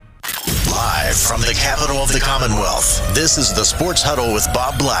Live from the capital of the Commonwealth, this is the Sports Huddle with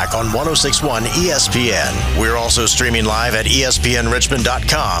Bob Black on 106.1 ESPN. We're also streaming live at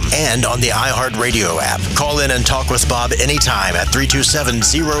espnrichmond.com and on the iHeartRadio app. Call in and talk with Bob anytime at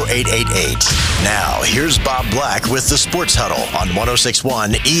 327-0888. Now, here's Bob Black with the Sports Huddle on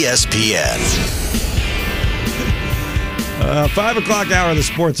 106.1 ESPN. 5 o'clock hour of the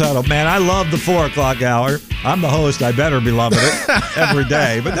Sports Huddle. Man, I love the 4 o'clock hour. I'm the host. I better be loving it every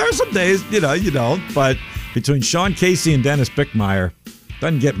day. But there are some days, you don't. But between Sean Casey and Dennis Bickmeyer,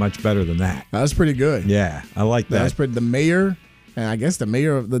 doesn't get much better than that. That's pretty good. Yeah, I like that. That's pretty. The mayor, and I guess the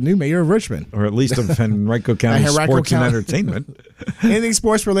new mayor of Richmond. Or at least of Henrico County Sports and Entertainment. Anything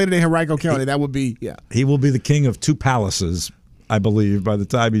sports related in Henrico County, that would be, yeah. He will be the king of two palaces, I believe, by the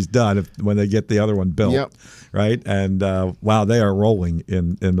time he's done, when they get the other one built. Yep. Right? And, wow, they are rolling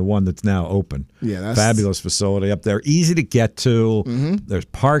in the one that's now open. Yeah, that's fabulous facility up there. Easy to get to. Mm-hmm. There's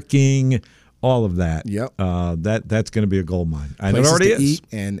parking, all of that. Yep. That's going to be a gold mine. And places it already to is. Eat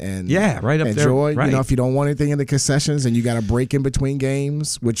and yeah, right up enjoy. there. Right. If you don't want anything in the concessions and you got a break in between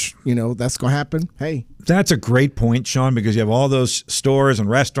games, which, that's going to happen, hey. That's a great point, Sean, because you have all those stores and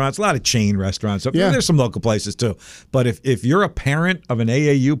restaurants, a lot of chain restaurants. Yeah. There's some local places too. But if you're a parent of an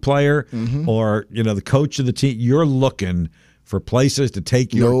AAU player or the coach of the team, you're looking for places to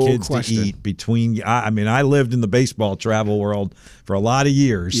take your kids to eat between. I lived in the baseball travel world for a lot of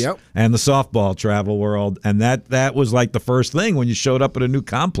years, and the softball travel world, and that was like the first thing when you showed up at a new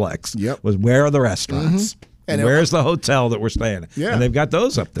complex. Was where are the restaurants? And where's the hotel that we're staying at? Yeah. And they've got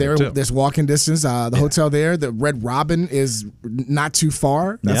those up there, too. There's walking distance. The hotel there, the Red Robin, is not too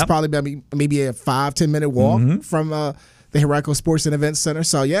far. That's probably maybe a 5-10 minute walk from the Henrico Sports and Events Center.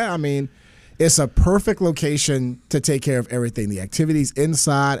 So, it's a perfect location to take care of everything. The activities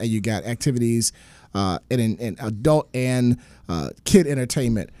inside, and you got activities in adult and kid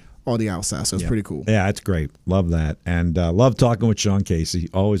entertainment on the outside, so it's pretty cool. Yeah, it's great. Love that. And love talking with Sean Casey.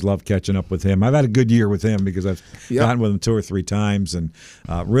 Always love catching up with him. I've had a good year with him because I've gotten with him 2 or 3 times, and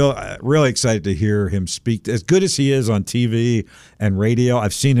really excited to hear him speak. As good as he is on TV and radio,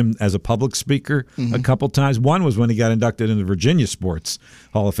 I've seen him as a public speaker a couple times. One was when he got inducted into the Virginia Sports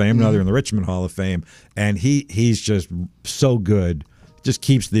Hall of Fame, another in the Richmond Hall of Fame, and he's just so good. Just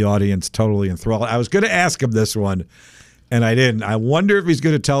keeps the audience totally enthralled. I was going to ask him this one, and I didn't. I wonder if he's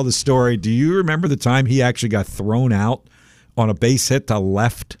going to tell the story. Do you remember the time he actually got thrown out on a base hit to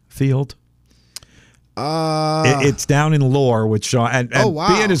left field? It's down in Lore with Sean. And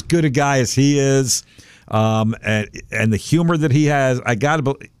being as good a guy as he is, and the humor that he has, I got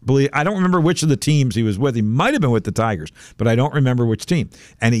to believe. I don't remember which of the teams he was with. He might have been with the Tigers, but I don't remember which team.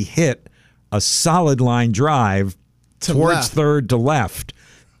 And he hit a solid line drive towards third to left.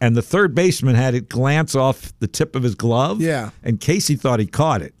 And the third baseman had it glance off the tip of his glove. Yeah. And Casey thought he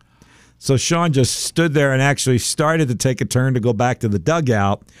caught it. So Sean just stood there and actually started to take a turn to go back to the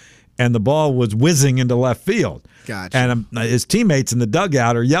dugout, and the ball was whizzing into left field. Gotcha. And his teammates in the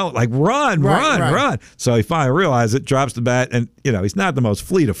dugout are yelling, like, run. So he finally realized it, drops the bat, and, he's not the most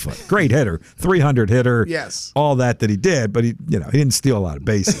fleet of foot. Great hitter, 300 hitter, all that he did, but he didn't steal a lot of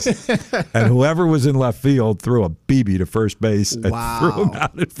bases. And whoever was in left field threw a BB to first base and threw him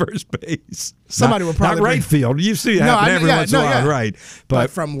out at first base. Somebody would probably not right field. You see it happen every once in a while, right? But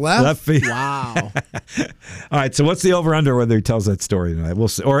from left field. Wow. All right, so what's the over-under whether he tells that story tonight? We'll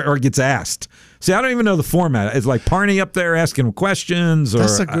see, or gets asked. See, I don't even know the format. It's like Parney up there asking him questions.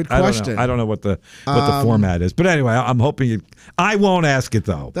 That's a good question. I don't know what the format is. But anyway, I'm hoping I won't ask it,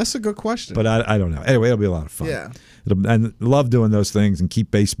 though. That's a good question. But I don't know. Anyway, it'll be a lot of fun. Yeah. And love doing those things and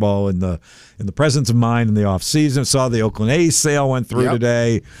keep baseball in the presence of mind in the off season. Saw the Oakland A's sale went through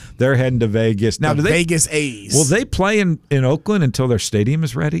today. They're heading to Vegas. Now, Vegas A's. Will they play in Oakland until their stadium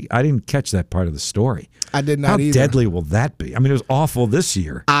is ready? I didn't catch that part of the story. I did not either. How deadly will that be? I mean, it was awful this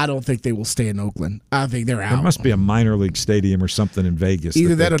year. I don't think they will stay in Oakland. I think they're out. There must be a minor league stadium or something in Vegas.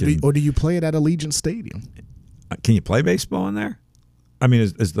 Either that or do you play it at Allegiant Stadium? Can you play baseball in there? I mean,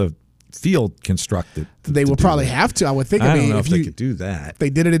 is the field constructed? They will probably have to, I would think. I don't know if they could do that. They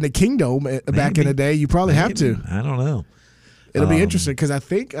did it in the Kingdom back in the day. You probably have to. I don't know. It'll be interesting because I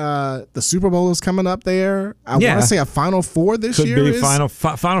think the Super Bowl is coming up there. I want to say a Final Four this year. Could be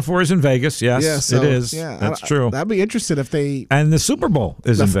Final Four is in Vegas. Yes, it is. Yeah, that's true. That'd be interesting if they. And the Super Bowl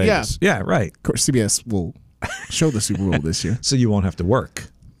is in Vegas. Yeah, right. Of course, CBS will show the Super Bowl this year, so you won't have to work.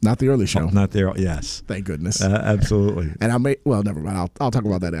 Not the early show. Not the yes. Thank goodness. Absolutely. And never mind. I'll talk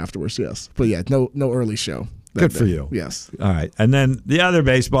about that afterwards. Yes, but no early show. Good for you. Yes. All right. And then the other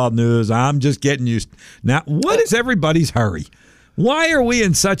baseball news. I'm just getting used. Now, what is everybody's hurry? Why are we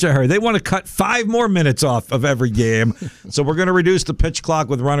in such a hurry? They want to cut 5 more minutes off of every game, so we're going to reduce the pitch clock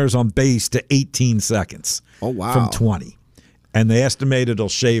with runners on base to 18 seconds. Oh, wow. From 20. And they estimate it'll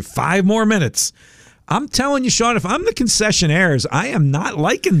shave 5 more minutes. I'm telling you, Sean, if I'm the concessionaires, I am not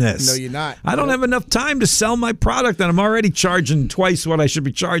liking this. No, you're not. I don't have enough time to sell my product, and I'm already charging twice what I should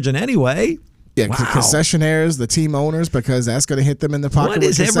be charging anyway. Yeah, wow. Concessionaires, the team owners, because that's going to hit them in the pocket. What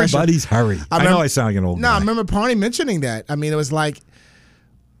is everybody's hurry? I know I sound like an old guy. I remember Parney mentioning that. I mean, it was like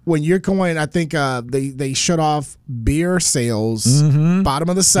when you're going, I think they shut off beer sales, bottom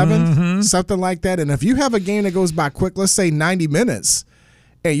of the 7th, something like that. And if you have a game that goes by quick, let's say 90 minutes,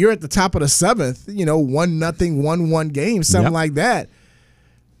 and you're at the top of the 7th, 1-0, 1-1 game, something like that,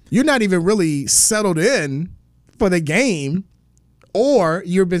 you're not even really settled in for the game, or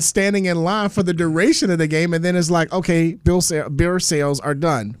you've been standing in line for the duration of the game, and then it's like, okay, beer sales are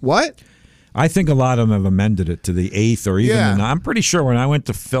done. What? I think a lot of them have amended it to the 8th or even the 9th. I'm pretty sure when I went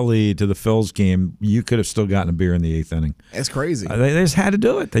to Philly to the Phils game, you could have still gotten a beer in the 8th inning. It's crazy. They just had to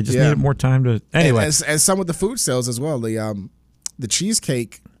do it. They just needed more time to. Anyway, and some with the food sales as well. The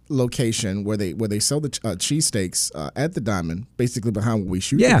cheesecake location where they sell the cheesesteaks at the Diamond, basically behind where we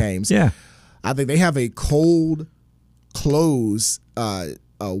shoot the games. Yeah, I think they have a cold close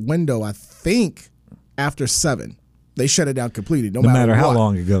window. I think after 7. They shut it down completely. No matter how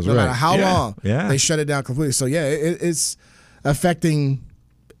long it goes. No matter how long. Yeah. They shut it down completely. So it's affecting.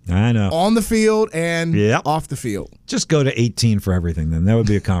 I know. On the field and off the field. Just go to 18 for everything then. That would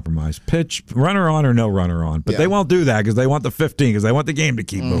be a compromise. Pitch, runner on or no runner on. But they won't do that because they want the 15 because they want the game to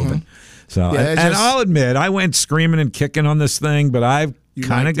keep moving. So, and I'll admit, I went screaming and kicking on this thing, but I've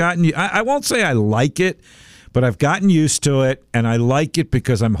kind of gotten – I won't say I like it, but I've gotten used to it, and I like it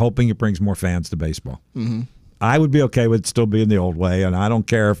because I'm hoping it brings more fans to baseball. I would be okay with it still being the old way, and I don't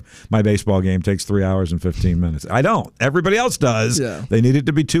care if my baseball game takes 3 hours and 15 minutes. I don't. Everybody else does. Yeah. They need it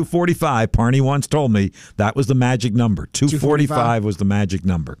to be 2:45. Parney once told me that was the magic number. 2:45 was the magic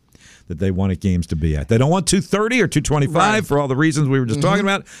number that they wanted games to be at. They don't want 2:30 or 2:25 for all the reasons we were just talking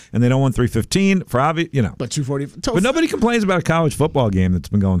about, and they don't want 3:15 for obvious, But 2:40. But nobody complains about a college football game that's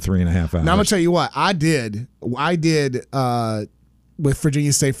been going 3.5 hours. Now I'm gonna tell you what I did. With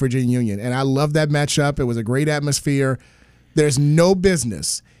Virginia State, Virginia Union. And I love that matchup. It was a great atmosphere. There's no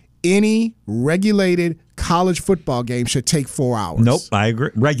business. Any regulated college football game should take 4 hours. Nope, I agree.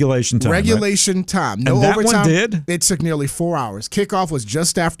 Regulation time. Time. No and that overtime. One did? It took nearly 4 hours. Kickoff was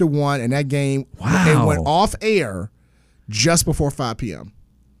just after 1, and that game it went off air just before 5 p.m.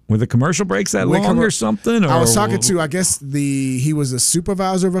 Were the commercial breaks that long or something? Or? I was talking to, I guess, he was a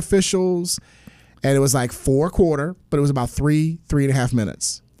supervisor of officials. And it was like 4:15, but it was about 3.5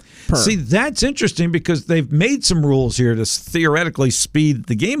 minutes per. See, that's interesting because they've made some rules here to theoretically speed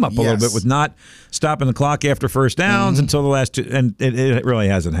the game up a little bit with not stopping the clock after first downs until the last 2, and it really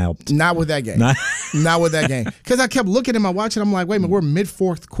hasn't helped. Not with that game. Not with that game. Because I kept looking at my watch and I'm like, wait a minute, we're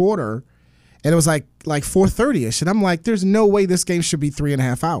mid-fourth quarter, and it was like 4:30ish, and I'm like, there's no way this game should be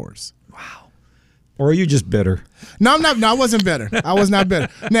 3.5 hours. Wow. Or are you just bitter? No, I'm not. No, I wasn't bitter. I was not bitter.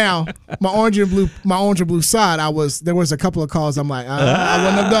 Now, my orange and blue side, there was a couple of calls I'm like, I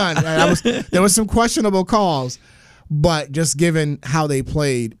wouldn't have done. There was some questionable calls, but just given how they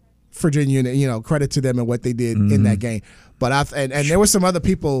played Virginia, credit to them and what they did in that game. But and there were some other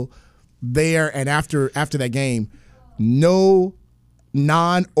people there, and after that game, no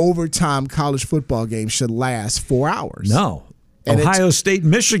non-overtime college football game should last 4 hours. No. And Ohio State,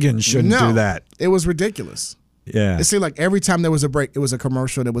 Michigan shouldn't do that. It was ridiculous. Yeah. It seemed like every time there was a break, it was a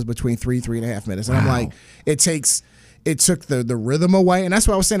commercial that was between 3.5 minutes. And I'm like, it took the rhythm away. And that's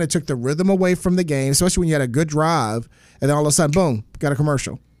what I was saying. It took the rhythm away from the game, especially when you had a good drive, and then all of a sudden, boom, got a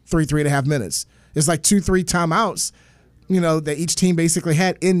commercial. 3.5 minutes. It's like 2-3 timeouts, that each team basically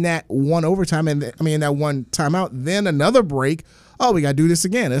had in that one overtime, in that one timeout. Then another break. Oh, we got to do this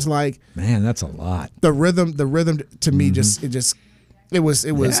again. It's like, man, that's a lot. The rhythm to me it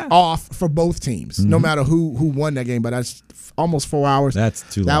was off for both teams. No matter who won that game, but that's almost 4 hours. That's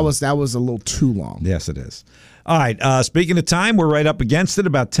too long. That was a little too long. Yes, it is. All right. Speaking of time, we're right up against it.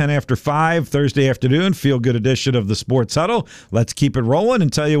 About 10 after 5 Thursday afternoon. Feel good edition of the Sports Huddle. Let's keep it rolling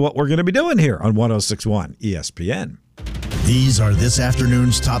and tell you what we're going to be doing here on 106.1 ESPN. These are this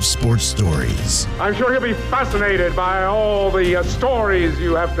afternoon's top sports stories. I'm sure he'll be fascinated by all the stories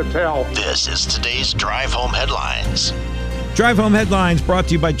you have to tell. This is today's Drive Home Headlines. Drive Home Headlines brought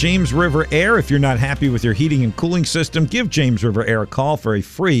to you by James River Air. If you're not happy with your heating and cooling system, give James River Air a call for a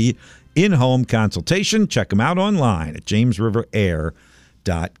free in-home consultation. Check them out online at jamesriverair.com.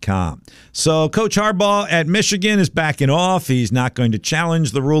 ESPN.com. So Coach Harbaugh at Michigan is backing off. He's not going to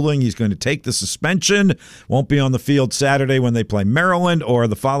challenge the ruling. He's going to take the suspension. Won't be on the field Saturday when they play Maryland or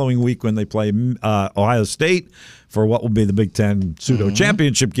the following week when they play Ohio State for what will be the Big Ten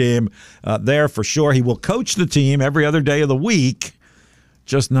pseudo-championship game there for sure. He will coach the team every other day of the week,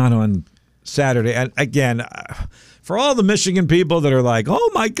 just not on Saturday. And again, for all the Michigan people that are like,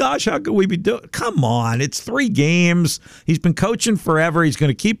 oh, my gosh, how could we be doing? Come on, it's 3 games. He's been coaching forever. He's going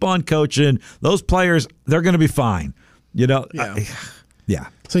to keep on coaching. Those players, they're going to be fine. You know? Yeah.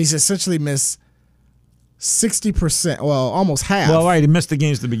 So he's essentially missed 60%, well, almost half. Well, right, he missed the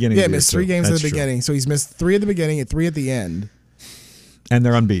games at the beginning. Yeah, he missed 3 games at the beginning. So he's missed 3 at the beginning and 3 at the end. And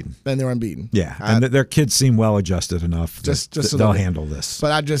they're unbeaten. Yeah. And their kids seem well adjusted enough. Just they'll handle this.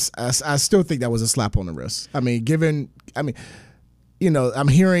 But I still think that was a slap on the wrist. I mean, I'm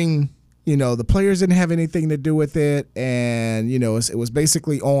hearing, the players didn't have anything to do with it. And, it was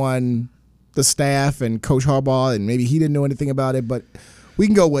basically on the staff and Coach Harbaugh, and maybe he didn't know anything about it. But we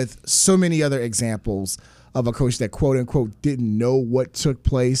can go with so many other examples of a coach that, quote unquote, didn't know what took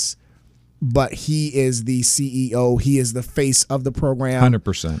place. But he is the CEO. He is the face of the program.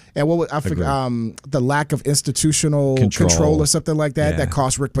 100%. And I forget the lack of institutional control or something like that that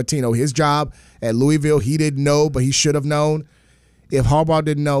cost Rick Pitino his job at Louisville. He didn't know, but he should have known. If Harbaugh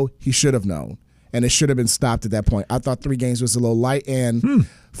didn't know, he should have known, and it should have been stopped at that point. I thought 3 games was a little light, and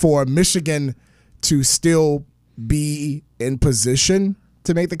for Michigan to still be in position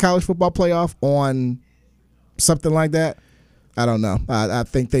to make the college football playoff on something like that. I don't know. I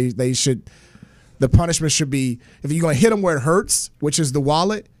think they should. The punishment should be, if you're going to hit them where it hurts, which is the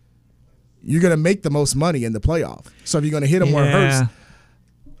wallet, you're going to make the most money in the playoff. So if you're going to hit them where it hurts,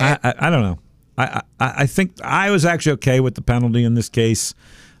 I don't know. I think I was actually okay with the penalty in this case.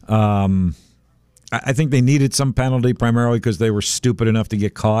 I think they needed some penalty primarily because they were stupid enough to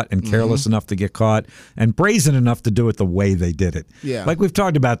get caught and careless enough to get caught and brazen enough to do it the way they did it. Yeah. Like we've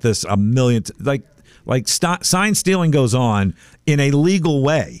talked about this a million like sign stealing goes on in a legal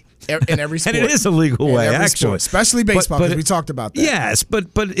way. In every sport. And it is a legal way, actually. Sport, especially baseball, because we talked about that. Yes, but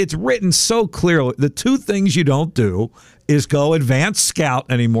it's written so clearly. The 2 things you don't do is go advanced scout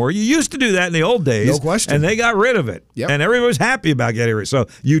anymore. You used to do that in the old days. No question. And they got rid of it. Yep. And everybody was happy about getting rid of it. So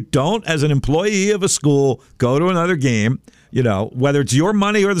you don't, as an employee of a school, go to another game, whether it's your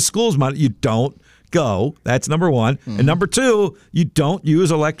money or the school's money, you don't go. That's number 1. And number 2, you don't use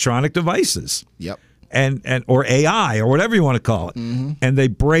electronic devices. Yep. And or AI or whatever you want to call it. And they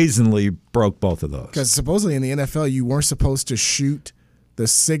brazenly broke both of those. Because supposedly in the NFL, you weren't supposed to shoot the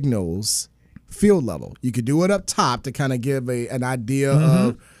signals field level. You could do it up top to kind of give an idea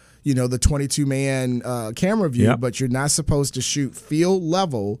of, the 22-man camera view, but you're not supposed to shoot field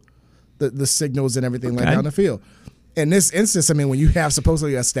level the signals and everything like down the field. In this instance, I mean, when you have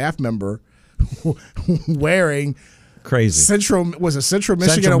supposedly a staff member wearing Central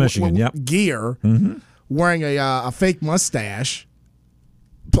Michigan gear, wearing a fake mustache,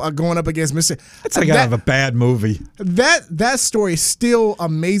 going up against Michigan. That's like out of a bad movie. That story still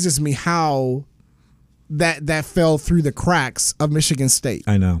amazes me how that fell through the cracks of Michigan State.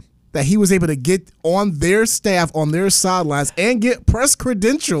 I know. That he was able to get on their staff, on their sidelines, and get press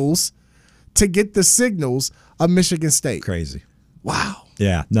credentials to get the signals of Michigan State. Crazy. Wow.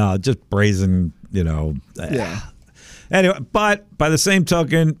 Yeah. No, just brazen, Yeah. Anyway, but by the same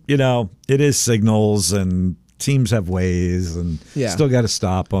token, it is signals and teams have ways and still got to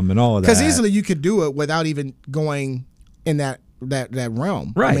stop them and all of that. Because easily you could do it without even going in that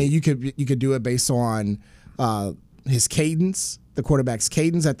realm. Right. I mean, you could do it based on his cadence, the quarterback's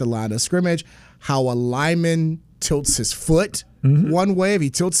cadence at the line of scrimmage, how a lineman tilts his foot one way. If he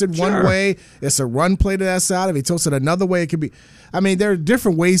tilts it one way, it's a run play to that side. If he tilts it another way, it could be. I mean, there are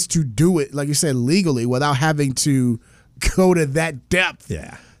different ways to do it, like you said, legally without having to go to that depth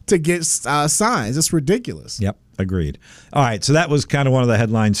to get signs. It's ridiculous. Yep, agreed. All right, so that was kind of one of the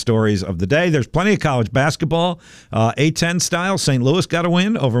headline stories of the day. There's plenty of college basketball. A-10 style, St. Louis got a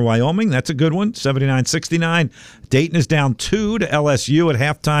win over Wyoming. That's a good one, 79-69. Dayton is down 2 to LSU at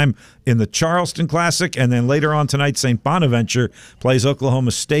halftime in the Charleston Classic. And then later on tonight, St. Bonaventure plays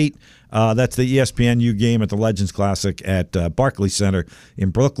Oklahoma State. That's the ESPNU game at the Legends Classic at Barclays Center in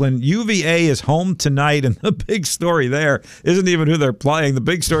Brooklyn. UVA is home tonight, and the big story there isn't even who they're playing. The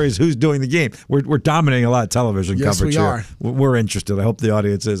big story is who's doing the game. We're dominating a lot of television coverage here. Are. We're interested. I hope the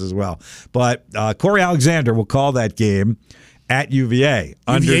audience is as well. But Corey Alexander will call that game at UVA.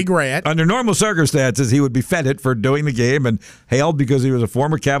 UVA grad. Under normal circumstances, he would be feted for doing the game and hailed because he was a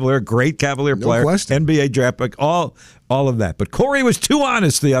former Cavalier, great Cavalier player, question. NBA draft pick, all all of that. But Corey was too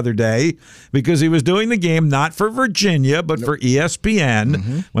honest the other day because he was doing the game not for Virginia, but for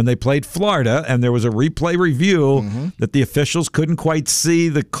ESPN when they played Florida, and there was a replay review that the officials couldn't quite see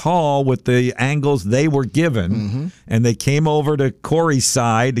the call with the angles they were given, and they came over to Corey's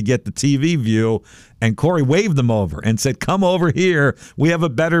side to get the TV view, and Corey waved them over and said, "Come over here. We have a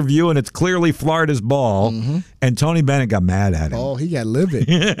better view, and it's clearly Florida's ball." And Tony Bennett got mad at him. Oh, he got livid.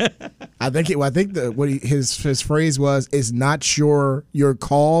 I think his phrase was, "It's not your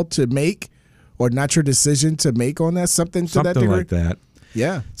call to make, or not your decision to make on that." Something to that degree. Like that.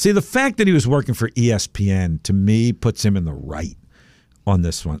 Yeah. See, the fact that he was working for ESPN to me puts him in the right on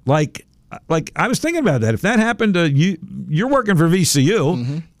this one. Like I was thinking about that. If that happened to you, you're working for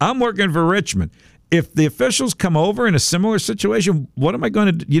VCU. I'm working for Richmond. If the officials come over in a similar situation, what am I going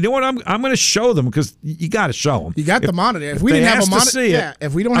to do? You know what? I'm going to show them because you got to show them. You got the monitor. If we didn't have a monitor,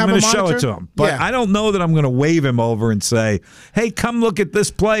 if we don't have a monitor, I'm going to show it to them. But I don't know that I'm going to wave him over and say, "Hey, come look at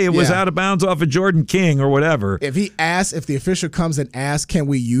this play. It was out of bounds off of Jordan King," or whatever. If the official comes and asks, "Can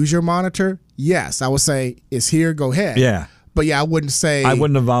we use your monitor?" Yes, I would say, "It's here. Go ahead." Yeah. But I wouldn't say. I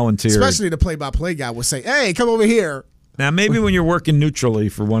wouldn't have volunteered. Especially the play-by-play guy would say, "Hey, come over here." Now, maybe when you're working neutrally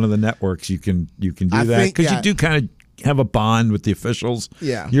for one of the networks, you can do that because you do kind of have a bond with the officials.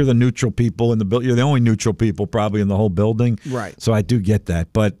 Yeah, you're the neutral people in the building. You're the only neutral people probably in the whole building. Right. So I do get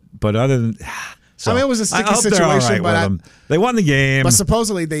that, but other than, so, I mean, it was a sticky situation, but they won the game. But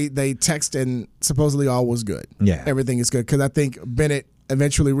supposedly they text and supposedly all was good. Yeah, everything is good because I think Bennett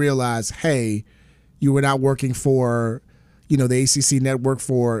eventually realized, hey, you were not working for, the ACC network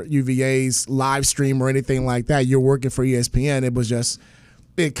for UVA's live stream or anything like that. You're working for ESPN.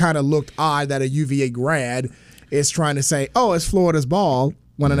 It kind of looked odd that a UVA grad is trying to say, "Oh, it's Florida's ball,"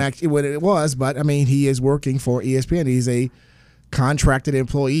 when it was. But I mean, he is working for ESPN. He's a contracted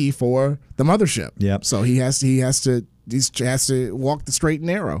employee for the mothership. Yep. So he has to walk the straight and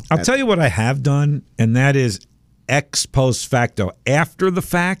narrow. I'll tell you what I have done, and that is ex post facto, after the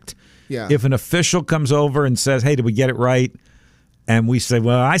fact. Yeah. If an official comes over and says, "Hey, did we get it right?" and we say,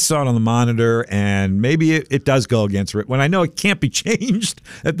 "Well, I saw it on the monitor, and maybe it does go against it," when I know it can't be changed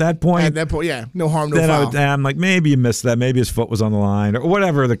at that point. At that point, yeah, no harm, no foul. I'm like, maybe you missed that. Maybe his foot was on the line or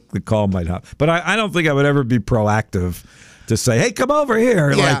whatever the call might have. But I don't think I would ever be proactive to say, "Hey, come over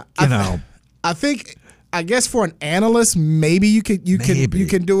here." Yeah, I guess for an analyst, maybe you can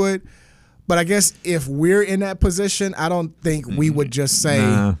do it. But I guess if we're in that position, I don't think we would just say,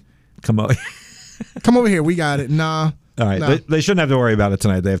 "Nah, come over. Come over here. We got it." Nah. All right. No. They shouldn't have to worry about it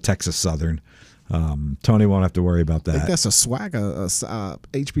tonight. They have Texas Southern. Tony won't have to worry about that. I think that's a swag,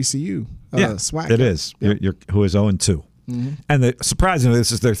 HBCU. Yeah, swag. It is. Yeah. Who is 0-2. And surprisingly,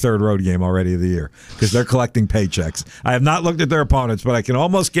 this is their third road game already of the year because they're collecting paychecks. I have not looked at their opponents, but I can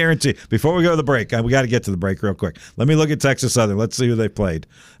almost guarantee, before we go to the break, we got to get to the break real quick. Let me look at Texas Southern. Let's see who they played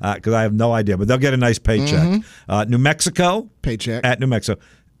because I have no idea, but they'll get a nice paycheck. New Mexico. Paycheck. At New Mexico.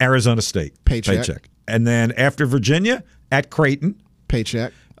 Arizona State. Paycheck. And then after Virginia, at Creighton.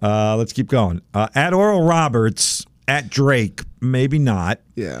 Paycheck. Let's keep going. At Oral Roberts, at Drake, maybe not.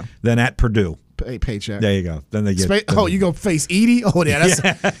 Yeah. Then at Purdue. Paycheck. There you go. Then they get. You go face Edie? Oh, yeah,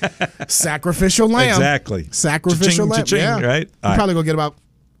 that's sacrificial lamb. Exactly. Sacrificial lamb. Cha-ching, yeah. Right. You're probably gonna get about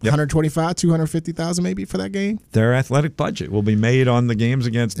 125, 250,000 maybe for that game. Their athletic budget will be made on the games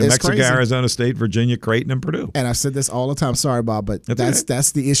against New Mexico, crazy. Arizona State, Virginia, Creighton, and Purdue. And I've said this all the time. Sorry, Bob, but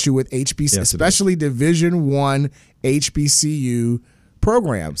that's the issue with HBCU, Yes, especially Division I HBCU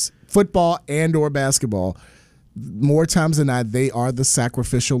programs, football and or basketball. More times than not, they are the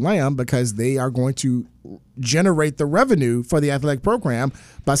sacrificial lamb because they are going to generate the revenue for the athletic program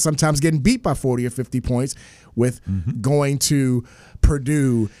by sometimes getting beat by 40 or 50 points with going to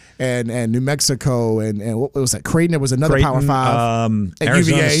Purdue and New Mexico and what was that? Creighton. It was another Power Five.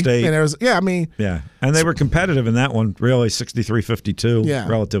 Arizona UVA, State. And and they were competitive in that one, really 63-52,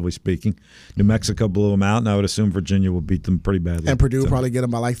 relatively speaking. New Mexico blew them out, and I would assume Virginia will beat them pretty badly. And Purdue will probably get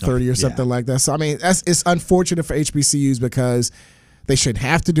them by like 30 or something like that. So, I mean, it's unfortunate for HBCUs because they should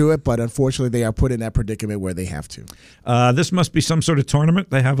have to do it, but unfortunately they are put in that predicament where they have to. This must be some sort of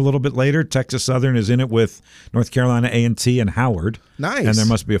tournament they have a little bit later. Texas Southern is in it with North Carolina A&T and Howard. Nice. And there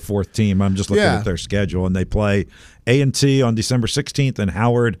must be a fourth team. I'm just looking at their schedule, and they play A&T on December 16th and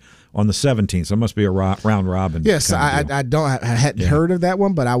Howard on the 17th. So it must be a round robin. Yes, I hadn't heard of that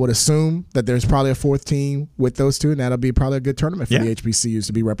one, but I would assume that there's probably a fourth team with those two, and that'll be probably a good tournament for the HBCUs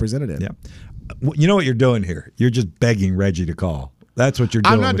to be represented in. Yeah. You know what you're doing here? You're just begging Reggie to call. That's what you're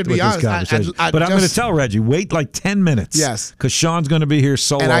doing I'm not, with to be this honest, conversation. But I'm going to tell Reggie, wait like 10 minutes. Yes. Because Sean's going to be here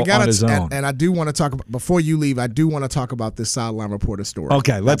solo on his own. And I do want to talk about, before you leave, I do want to talk about this sideline reporter story.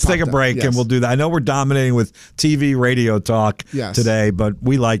 Okay, let's take a break and we'll do that. I know we're dominating with TV, radio talk today, but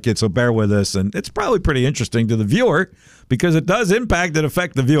we like it, so bear with us. And it's probably pretty interesting to the viewer because it does impact and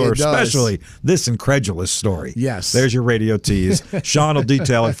affect the viewer, especially this incredulous story. Yes. There's your radio tease. Sean will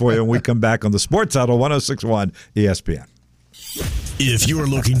detail it for you when we come back on the Sports Huddle, 106.1 ESPN. If you're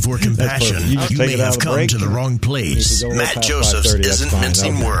looking for compassion, you may have come to the wrong place. Matt Joseph isn't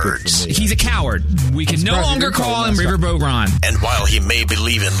mincing words. He's a coward. We can no longer call him Riverboat Ron. And while he may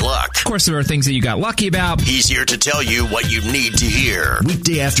believe in luck, of course there are things that you got lucky about. He's here to tell you what you need to hear.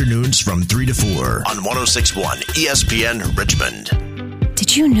 Weekday afternoons from 3 to 4 on 106.1 ESPN Richmond.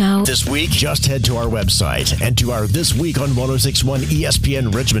 Did you know? This week, just head to our website and to our This Week on 106.1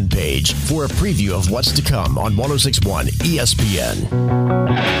 ESPN Richmond page for a preview of what's to come on 106.1 ESPN.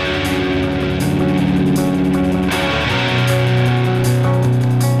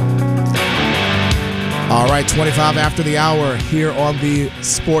 All right, 25 after the hour here on the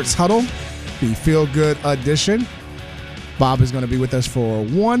Sports Huddle, the Feel Good edition. Bob is going to be with us for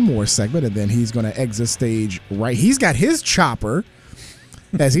one more segment, and then he's going to exit stage right. He's got his chopper.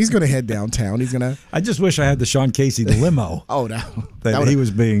 As he's going to head downtown, he's going to. I just wish I had the Sean Casey the limo. That he was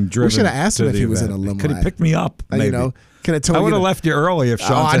being driven. We should have asked him if he was in a limo. limo. Could he pick me up? Maybe. Could have told I you. would have left you early if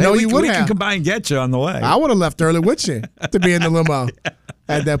Sean said, I know hey, you would have. We have. can come by and get you on the way. I would have left early with you to be in the limo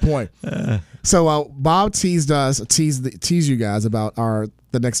at that point. So Bob teased you guys about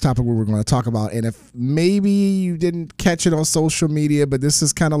the next topic we were going to talk about, and if maybe you didn't catch it on social media, but this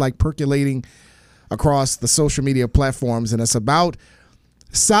is kind of like percolating across the social media platforms, and it's about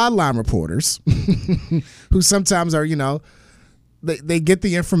sideline reporters who sometimes are, they get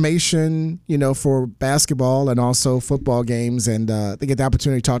the information, for basketball and also football games, and they get the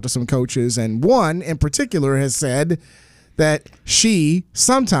opportunity to talk to some coaches. And one in particular has said that she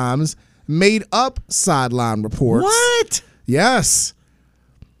sometimes made up sideline reports. What? Yes.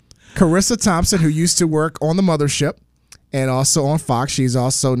 Carissa Thompson, who used to work on the Mothership and also on Fox. She's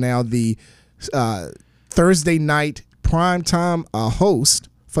also now the Thursday night primetime host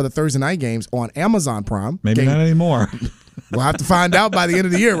for the Thursday night games on Amazon Prime. Maybe not anymore. We'll have to find out by the end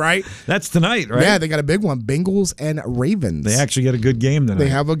of the year, right? That's tonight, right? Yeah, they got a big one. Bengals and Ravens. They actually get a good game tonight. They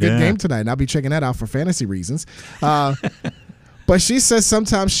have a good game tonight, and I'll be checking that out for fantasy reasons. But she says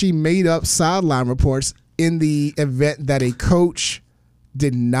sometimes she made up sideline reports in the event that a coach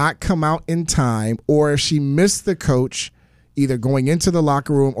did not come out in time, or if she missed the coach either going into the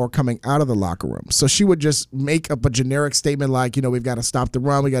locker room or coming out of the locker room. So she would just make up a generic statement like, we've got to stop the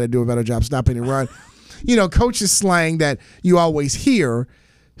run. We got to do a better job stopping the run. Coach's slang that you always hear.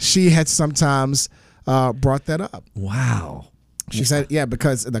 She had sometimes brought that up. Wow. She said,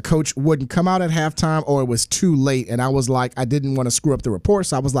 because the coach wouldn't come out at halftime or it was too late. And I was like, I didn't want to screw up the report.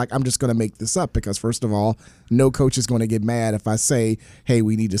 So I was like, I'm just going to make this up because, first of all, no coach is going to get mad if I say, hey,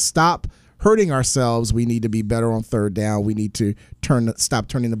 we need to stop hurting ourselves. We need to be better on third down. We need to stop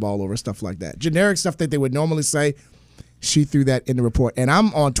turning the ball over, stuff like that. Generic stuff that they would normally say, she threw that in the report. And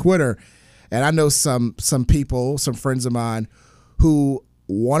I'm on Twitter, and I know some people, some friends of mine, who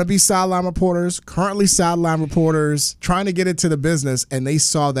want to be sideline reporters, currently sideline reporters, trying to get into the business, and they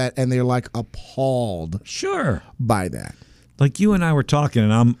saw that, and they're like appalled by that. Like you and I were talking,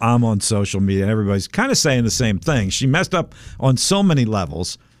 and I'm on social media, and everybody's kind of saying the same thing. She messed up on so many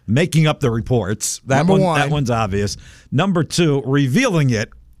levels. Making up the reports. That one's obvious. Number two, revealing it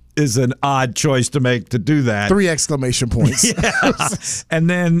is an odd choice to make to do that. 3 exclamation points. Yeah. And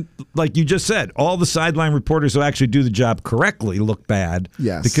then, like you just said, all the sideline reporters who actually do the job correctly look bad.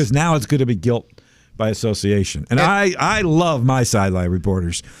 Yes. Because now it's going to be guilt by association. And I love my sideline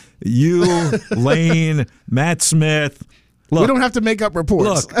reporters. You, Lane, Matt Smith. Look, we don't have to make up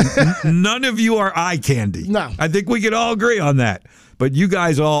reports. Look, none of you are eye candy. No. I think we can all agree on that. But you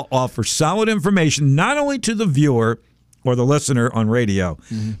guys all offer solid information, not only to the viewer or the listener on radio,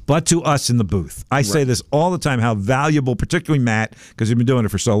 but to us in the booth. I say this all the time, how valuable, particularly Matt, because you've been doing it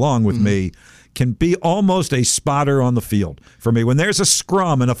for so long with me, can be almost a spotter on the field for me. When there's a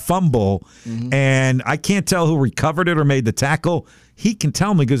scrum and a fumble and I can't tell who recovered it or made the tackle, he can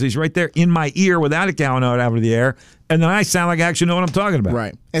tell me because he's right there in my ear without it going out over the air, and then I sound like I actually know what I'm talking about.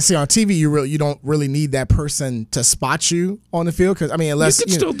 Right. And see, on TV, you don't really need that person to spot you on the field because unless you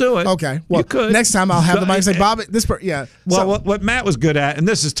can still do it. Okay. Well, you could. Next time I'll have the mic say, Bob, yeah. Well, what Matt was good at, and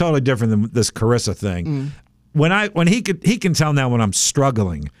this is totally different than this Carissa thing. When he can tell now when I'm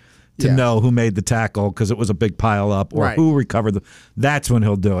struggling to know who made the tackle because it was a big pile up or who recovered that's when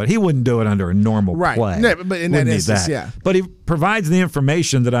he'll do it. He wouldn't do it under a normal play. No, but in that instance, But he provides the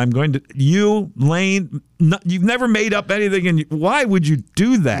information that I'm going to. You, Lane, you've never made up anything, and why would you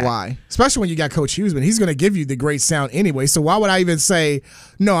do that? Why? Especially when you got Coach Huseman. He's going to give you the great sound anyway. So why would I even say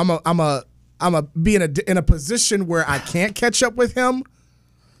no? I'm a be in a position where I can't catch up with him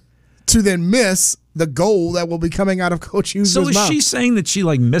to then miss the goal that will be coming out of Coach Huseman's mouth. So is she saying that she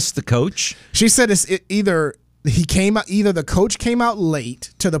missed the coach? She said either the coach came out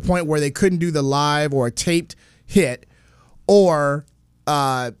late to the point where they couldn't do the live or a taped hit, or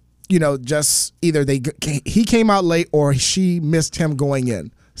just either he came out late or she missed him going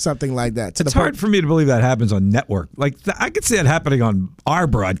in. Something like that. It's hard for me to believe that happens on network. I could see that happening on our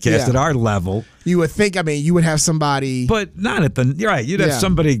broadcast at our level. You would think, you would have somebody. But not at the, you're right. You'd have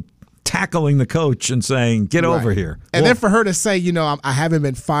somebody tackling the coach and saying, get over here. And then for her to say, I haven't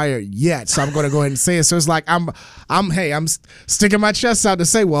been fired yet, so I'm going to go ahead and say it. So it's like, I'm sticking my chest out to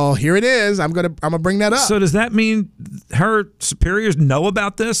say, well, here it is. I'm going to bring that up. So does that mean her superiors know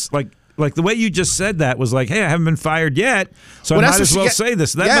about this? Like the way you just said that was like, hey, I haven't been fired yet, so I might as well say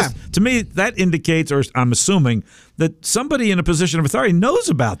this. To me, that indicates, or I'm assuming, that somebody in a position of authority knows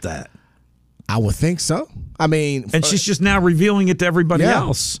about that. I would think so. And she's just now revealing it to everybody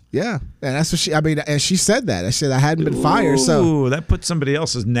else. Yeah, and that's what and she said that. I said I hadn't been fired. So that puts somebody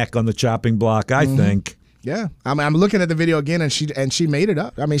else's neck on the chopping block, I think. Yeah, I'm looking at the video again, and she made it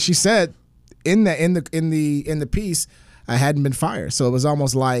up. She said in the piece, I hadn't been fired. So it was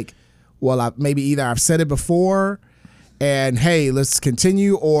almost like, well, maybe either I've said it before, and hey, let's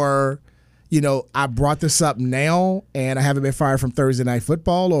continue, or I brought this up now, and I haven't been fired from Thursday Night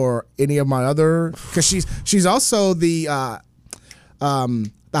Football or any of my other, because she's also the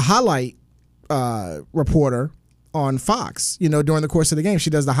highlight reporter on Fox. During the course of the game,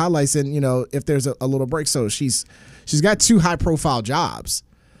 she does the highlights, and if there's a little break. So she's got 2 high profile jobs.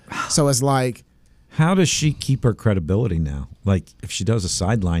 So it's like, how does she keep her credibility now? Like if she does a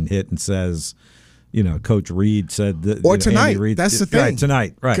sideline hit and says, Coach Reed said that. Or tonight. That's the thing. Right,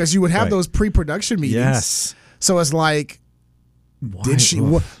 tonight. Right. Because you would have those pre-production meetings. Yes. So it's like, did she?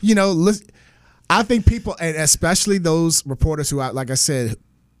 Listen, I think people, and especially those reporters who, like I said,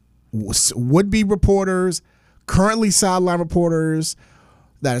 would-be reporters, currently sideline reporters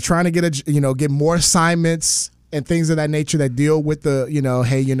that are trying to get more assignments and things of that nature that deal with the,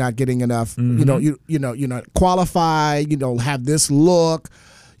 hey, you're not getting enough, you're not qualified, you don't have this look.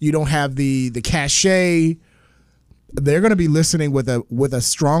 You don't have the cachet. They're going to be listening with a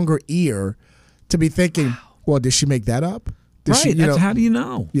stronger ear to be thinking, well, did she make that up? How do you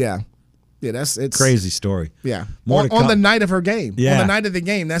know? Yeah, it's crazy story. Yeah, on the night of her game. Yeah. On the night of the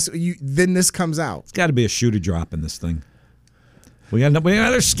game. Then this comes out. It's got to be a shoe to drop in this thing. We got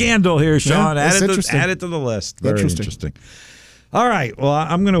another scandal here, Sean. Yeah, add it to the list. Very interesting. All right. Well,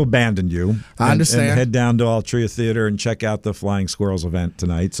 I'm going to abandon you. I understand. And head down to Altria Theater and check out the Flying Squirrels event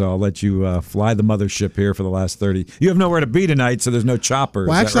tonight. So I'll let you fly the mothership here for the last 30. You have nowhere to be tonight, so there's no chopper.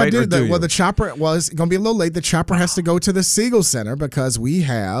 Well, actually, I do. The chopper, it's going to be a little late. The chopper has to go to the Siegel Center because we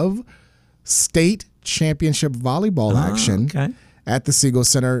have state championship volleyball action at the Siegel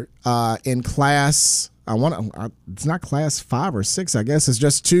Center in class. It's not class 5 or 6, I guess. It's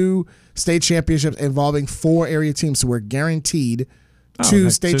just 2 state championships involving 4 area teams. So we're guaranteed 2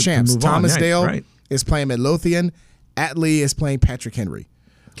 state champs. Thomasdale is playing Midlothian. Atlee is playing Patrick Henry.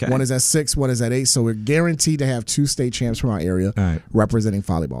 Okay. One is at 6, one is at 8. So we're guaranteed to have 2 state champs from our area representing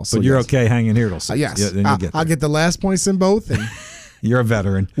volleyball. So but you're okay hanging here till 6. Yes. I'll get the last points in both. And you're a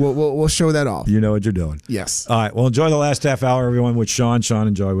veteran. We'll show that off. You know what you're doing. Yes. All right. Well, enjoy the last half hour, everyone, with Sean. Sean,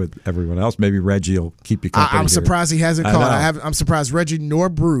 enjoy with everyone else. Maybe Reggie will keep you company. I'm surprised he hasn't called. I'm surprised Reggie nor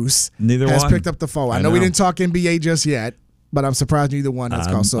Bruce has picked up the phone. I know we didn't talk NBA just yet, but I'm surprised neither one has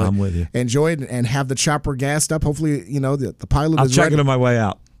called. So I'm with you. Enjoy it and have the chopper gassed up. Hopefully, the pilot I'll is check ready. it on my way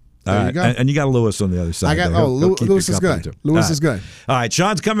out. There you go. And you got Lewis on the other side. Lewis is good. Too. Lewis is good. All right,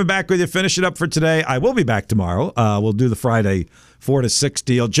 Sean's coming back with you. Finish it up for today. I will be back tomorrow. We'll do the Friday 4 to 6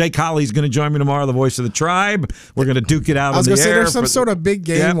 deal. Jake Colley's going to join me tomorrow, the voice of the tribe. We're going to duke it out on the air. I was going to say there's some sort of big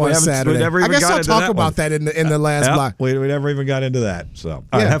game on Saturday. I guess I'll talk about that in the last block. We never even got into that. So, all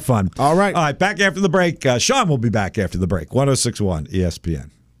right, have fun. All right. All right, back after the break. Sean will be back after the break. 106.1 ESPN.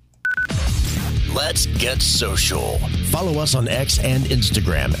 Let's get social. Follow us on X and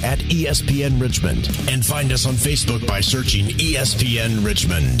Instagram at ESPN Richmond. And find us on Facebook by searching ESPN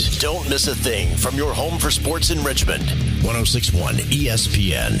Richmond. Don't miss a thing from your home for sports in Richmond. 106.1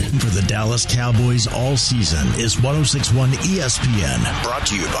 ESPN. For the Dallas Cowboys all season is 106.1 ESPN. Brought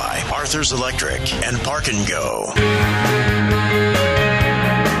to you by Arthur's Electric and Park and Go.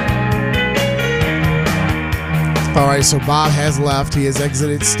 All right, so Bob has left. He has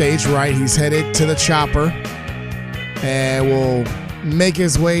exited stage right. He's headed to the chopper and will make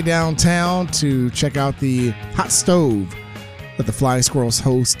his way downtown to check out the hot stove that the Flying Squirrels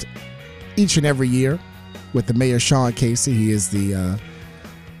host each and every year with the Mayor Sean Casey. He is the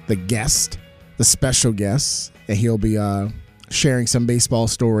guest, the special guest, and he'll be sharing some baseball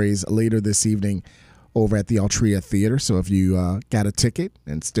stories later this evening over at the Altria Theater. So if you got a ticket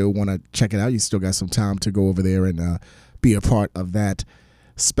and still want to check it out, you still got some time to go over there and be a part of that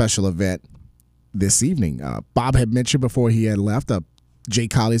special event this evening. Bob had mentioned before he had left, Jay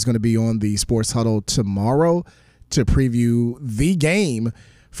Colley is going to be on the Sports Huddle tomorrow to preview the game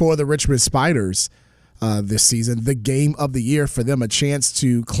for the Richmond Spiders this season, the game of the year for them, a chance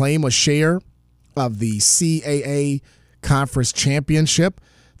to claim a share of the CAA Conference Championship.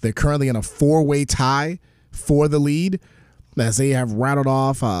 They're currently in a 4-way tie for the lead as they have rattled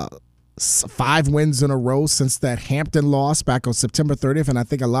off 5 wins in a row since that Hampton loss back on September 30th. And I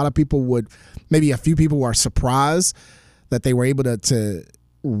think a lot of people maybe a few people are surprised that they were able to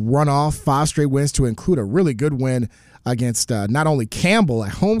run off 5 straight wins to include a really good win against not only Campbell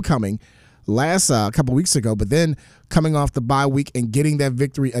at homecoming last couple weeks ago, but then coming off the bye week and getting that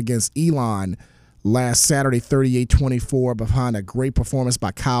victory against Elon last Saturday, 38-24, behind a great performance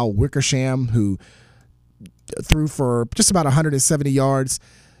by Kyle Wickersham, who threw for just about 170 yards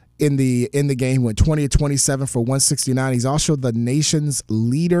in the game. He went 20-27 for 169. He's also the nation's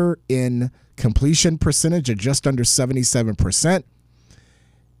leader in completion percentage at just under 77%.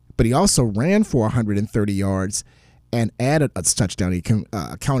 But he also ran for 130 yards and added a touchdown. He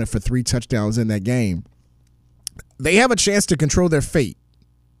accounted for 3 touchdowns in that game. They have a chance to control their fate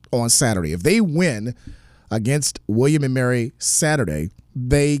on Saturday. If they win against William & Mary Saturday,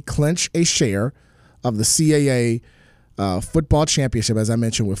 they clinch a share of the CAA football championship, as I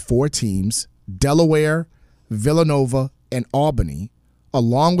mentioned, with 4 teams. Delaware, Villanova, and Albany,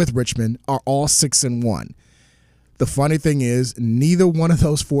 along with Richmond, are all 6-1. The funny thing is, neither one of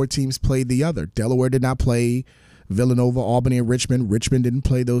those 4 teams played the other. Delaware did not play Villanova, Albany, and Richmond. Richmond didn't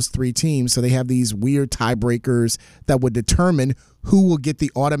play those 3 teams, so they have these weird tiebreakers that would determine who will get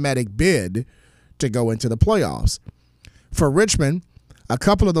the automatic bid to go into the playoffs. For Richmond, a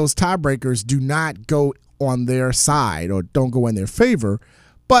couple of those tiebreakers do not go on their side or don't go in their favor,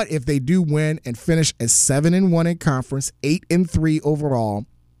 but if they do win and finish at 7-1 in conference, 8-3 overall,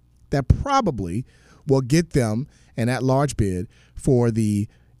 that probably will get them an at-large bid for the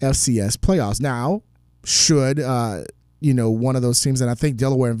FCS playoffs. Now, should one of those teams, and I think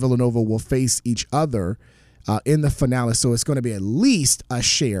Delaware and Villanova will face each other in the finale, so it's going to be at least a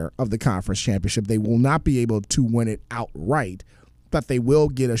share of the conference championship. They will not be able to win it outright, but they will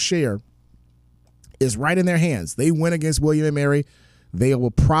get a share. Is right in their hands. They win against William & Mary, they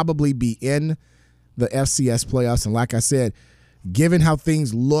will probably be in the FCS playoffs. And like I said, given how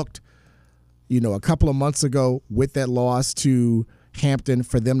things looked, a couple of months ago with that loss to Hampton,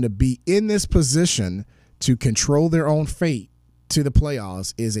 for them to be in this position to control their own fate to the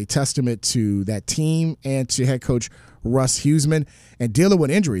playoffs is a testament to that team and to head coach Russ Huseman. And dealing with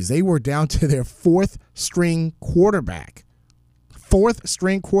injuries, they were down to their 4th-string quarterback.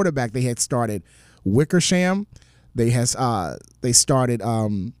 4th-string quarterback. They had started Wickersham. They started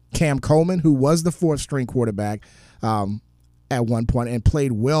Cam Coleman, who was the 4th-string quarterback at one point and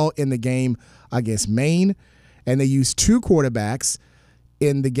played well in the game against Maine. And they used 2 quarterbacks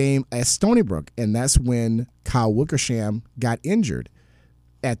in the game at Stony Brook, and that's when Kyle Wickersham got injured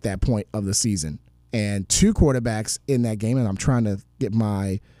at that point of the season. And 2 quarterbacks in that game, and I'm trying to get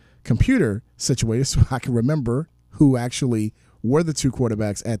my computer situated so I can remember who actually were the 2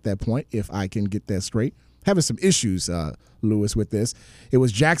 quarterbacks at that point, if I can get that straight. Having some issues, Lewis, with this. It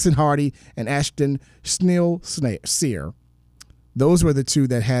was Jackson Hardy and Ashton Sear. Those were the 2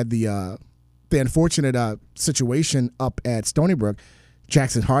 that had the unfortunate situation up at Stony Brook.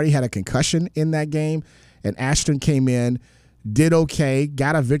 Jackson Hardy had a concussion in that game, and Ashton came in, did okay,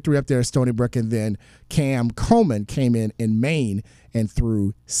 got a victory up there at Stony Brook, and then Cam Coleman came in Maine and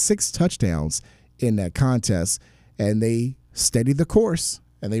threw 6 touchdowns in that contest, and they steadied the course,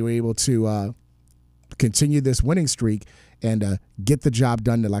 and they were able to continue this winning streak and get the job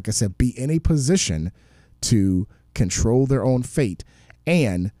done to, like I said, be in a position to control their own fate,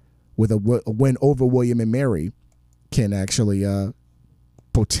 and with a win over William & Mary can actually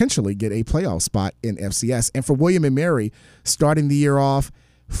potentially get a playoff spot in FCS. And for William & Mary, starting the year off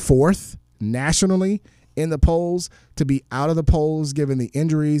 4th nationally in the polls, to be out of the polls given the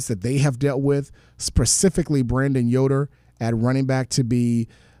injuries that they have dealt with, specifically Brandon Yoder at running back, to be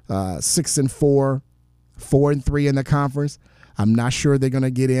 6-4, 4-3 in the conference. I'm not sure they're going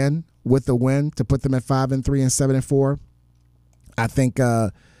to get in with the win to put them at 5-3 and 7-4. I think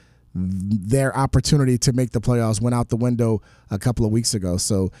their opportunity to make the playoffs went out the window a couple of weeks ago.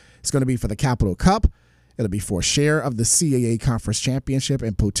 So it's going to be for the Capital Cup. It'll be for a share of the CAA Conference Championship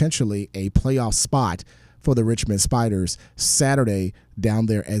and potentially a playoff spot for the Richmond Spiders Saturday down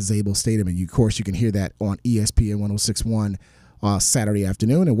there at Zabel Stadium. And, of course, you can hear that on ESPN 106.1 Saturday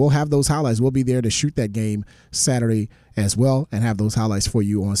afternoon. And we'll have those highlights. We'll be there to shoot that game Saturday as well and have those highlights for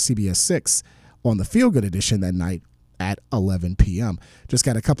you on CBS 6 on the Feel Good edition that night at 11 p.m. Just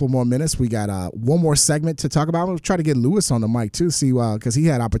got a couple more minutes. We got one more segment to talk about. We'll try to get Lewis on the mic too, see because he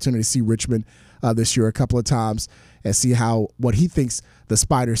had opportunity to see Richmond this year a couple of times and see what he thinks the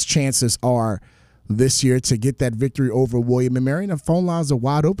Spiders' chances are this year to get that victory over William & Mary. The phone lines are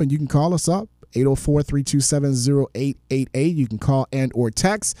wide open. You can call us up, 804-327-0888. You can call and or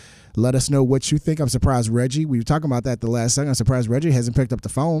text. Let us know what you think. I'm surprised Reggie, we were talking about that the last second. I'm surprised Reggie hasn't picked up the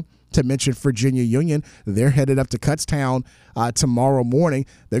phone to mention Virginia Union. They're headed up to Kutztown tomorrow morning.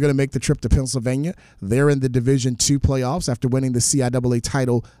 They're going to make the trip to Pennsylvania. They're in the Division II playoffs after winning the CIAA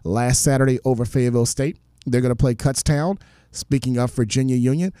title last Saturday over Fayetteville State. They're going to play Kutztown, speaking of Virginia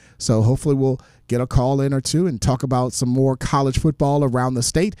Union. So hopefully we'll get a call in or two and talk about some more college football around the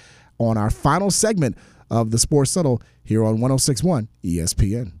state on our final segment of the Sports Huddle here on 106.1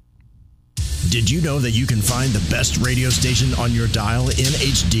 ESPN. Did you know that you can find the best radio station on your dial in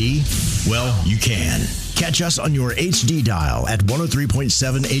HD? Well, you can. Catch us on your HD dial at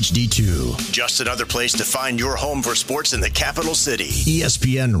 103.7 HD2. Just another place to find your home for sports in the capital city.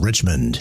 ESPN Richmond.